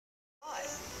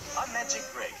magic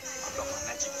Greg. I've got my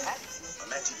magic hat, my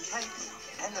magic cape,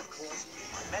 and of course,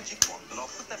 my magic wand. But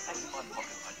I'll put that back in my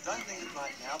pocket. I don't need it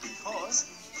right now because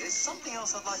there's something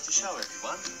else I'd like to show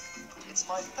everyone. It's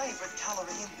my favourite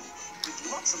colouring in book with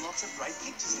lots and lots of great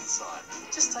pictures inside.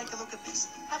 Just take a look at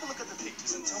this. Have a look at the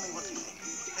pictures and tell me what you think.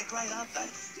 They're great, aren't they?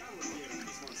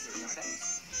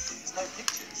 There's no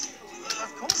pictures.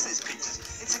 Of course there's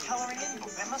pictures. It's a colouring in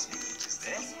book. There must be pictures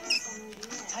there.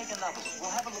 Take another look.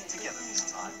 We'll have a look together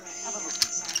this time. Have a look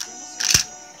inside.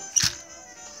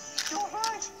 You're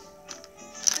right.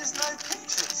 There's no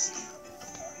pictures.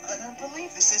 I don't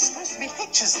believe this. There's supposed to be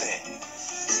pictures there.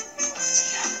 Oh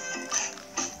dear.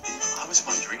 I was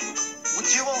wondering, would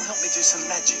you all help me do some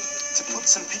magic to put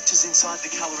some pictures inside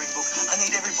the colouring book? I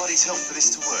need everybody's help for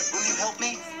this to work. Will you help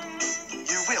me?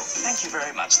 You will. Thank you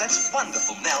very much. That's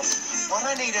wonderful. Now, what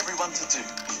I need everyone to do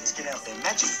is get out their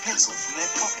magic pencil from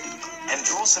their pocket and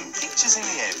draw some pictures in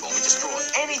the air for me. Just draw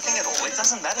anything at all. It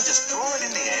doesn't matter. Just draw it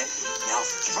in the air. Now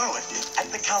throw it at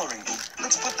the colouring book.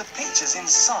 Let's put the pictures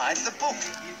inside the book.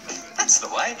 That's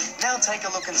the way. Now take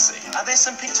a look and see. Are there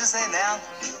some pictures there now?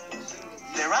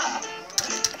 There are.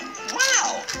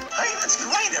 Wow! Hey, that's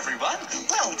great, everyone.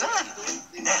 Well done.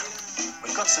 Now,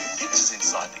 we've got some pictures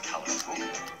inside the colouring book.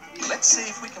 Let's see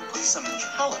if we can put some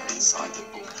colour inside the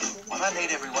book. What I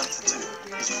need everyone to do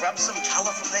is rub some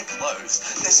colour from their clothes.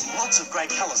 There's lots of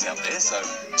great colours out there, so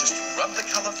just rub the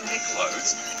colour from your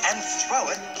clothes and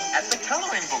throw it at the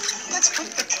colouring book. Let's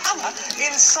put the colour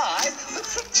inside the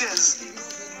pictures.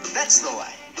 That's the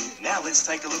way. Now let's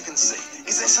take a look and see.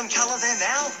 Is there some colour there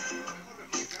now?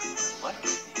 What?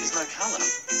 There's no colour.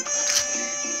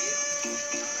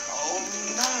 Oh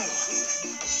no.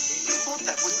 I thought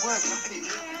that would work.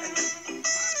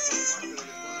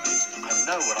 I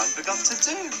know what I forgot to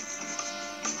do.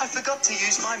 I forgot to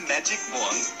use my magic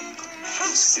wand. How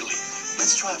silly.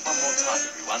 Let's try it one more time,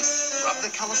 everyone. Rub the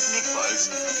colour from your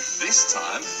clothes. This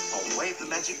time, I'll wave the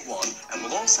magic wand and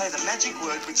we'll all say the magic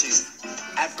word, which is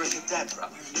abracadabra.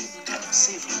 And we'll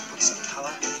see if we can put some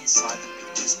colour inside the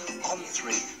pictures. On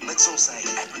three, let's all say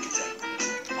abracadabra.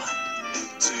 1,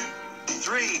 2,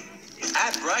 3.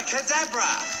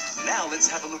 Abracadabra! Now let's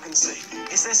have a look and see.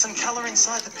 Is there some colour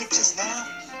inside the pictures now?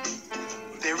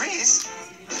 There is?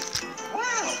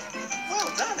 Wow!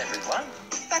 Well done, everyone.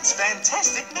 That's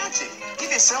fantastic magic. Give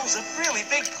yourselves a really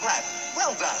big clap.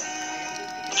 Well done.